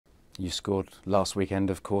You scored last weekend,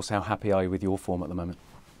 of course. How happy are you with your form at the moment?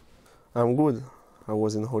 I'm good. I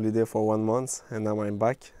was in holiday for 1 month and now I'm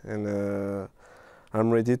back, and I'm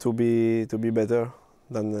ready to be better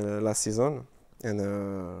than last season. And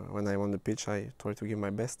when I'm on the pitch, I try to give my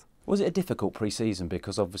best. Was it a difficult pre-season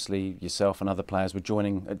because obviously yourself and other players were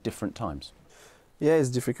joining at different times? Yeah, it's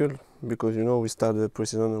difficult because we start the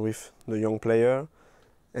pre-season with the young player,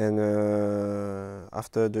 and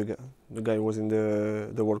after the guy was in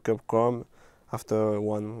the World Cup come after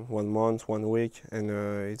one month, 1 week, and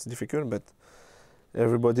it's difficult. But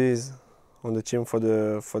everybody is on the team for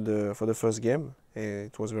the first game, and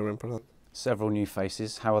it was very important. Several new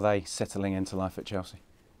faces. How are they settling into life at Chelsea?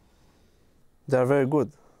 They are very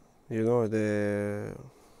good.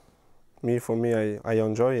 For me, I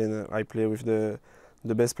enjoy, and I play with the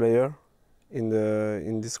best player in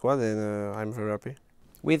this squad, and I'm very happy.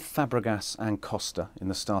 With Fabregas and Costa in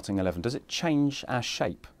the starting 11, does it change our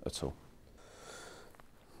shape at all?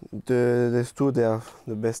 These two, they are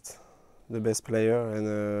the best player,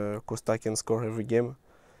 and Costa can score every game,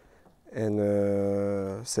 and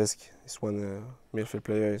Cesc is one midfield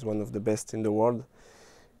player, is one of the best in the world.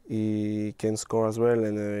 He can score as well,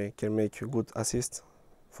 and he can make a good assist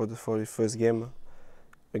for the first game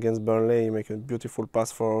against Burnley. He make a beautiful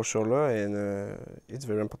pass for Schürrle, and it's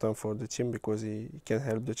very important for the team because he can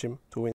help the team to win.